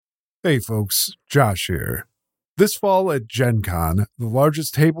Hey folks, Josh here. This fall at Gen Con, the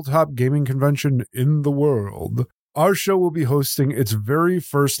largest tabletop gaming convention in the world, our show will be hosting its very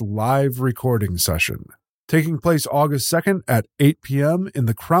first live recording session. Taking place August 2nd at 8 p.m. in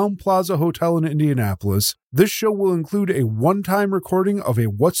the Crown Plaza Hotel in Indianapolis, this show will include a one-time recording of a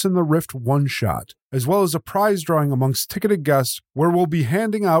What's in the Rift one-shot, as well as a prize drawing amongst ticketed guests where we'll be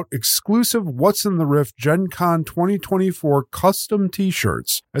handing out exclusive What's in the Rift Gen Con 2024 custom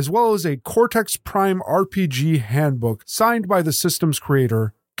t-shirts, as well as a Cortex Prime RPG handbook signed by the system's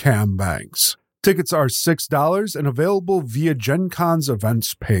creator, Cam Banks. Tickets are $6 and available via Gen Con's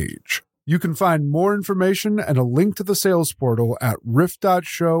events page. You can find more information and a link to the sales portal at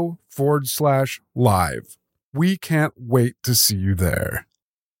rift.show/live. We can't wait to see you there.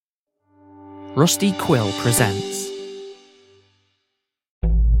 Rusty Quill presents.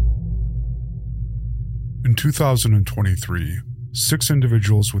 In 2023, 6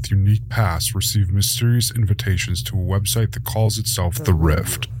 individuals with unique pasts received mysterious invitations to a website that calls itself The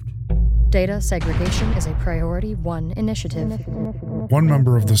Rift. Data segregation is a Priority 1 initiative. One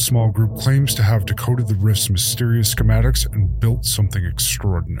member of the small group claims to have decoded the Rift's mysterious schematics and built something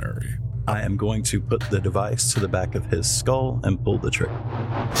extraordinary. I am going to put the device to the back of his skull and pull the trigger.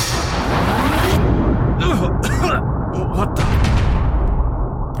 What the?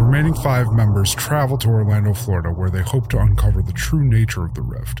 The remaining 5 members travel to Orlando, Florida, where they hope to uncover the true nature of the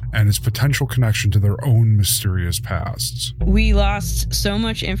Rift and its potential connection to their own mysterious pasts. We lost so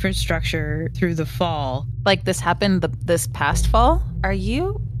much infrastructure through the fall. Like this happened this past fall? Are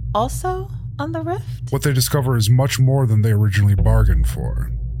you also on the Rift? What they discover is much more than they originally bargained for.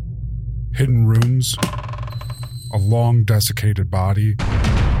 Hidden runes, a long desiccated body,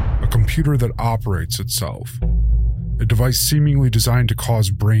 a computer that operates itself, a device seemingly designed to cause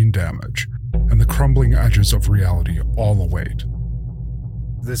brain damage, and the crumbling edges of reality all await.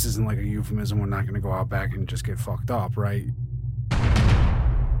 This isn't like a euphemism. We're not going to go out back and just get fucked up, right?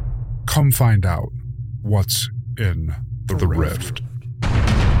 Come find out what's in the Rift.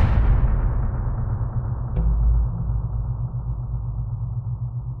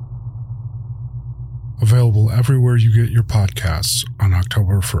 Available everywhere you get your podcasts on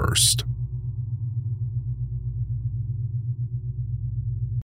October 1st.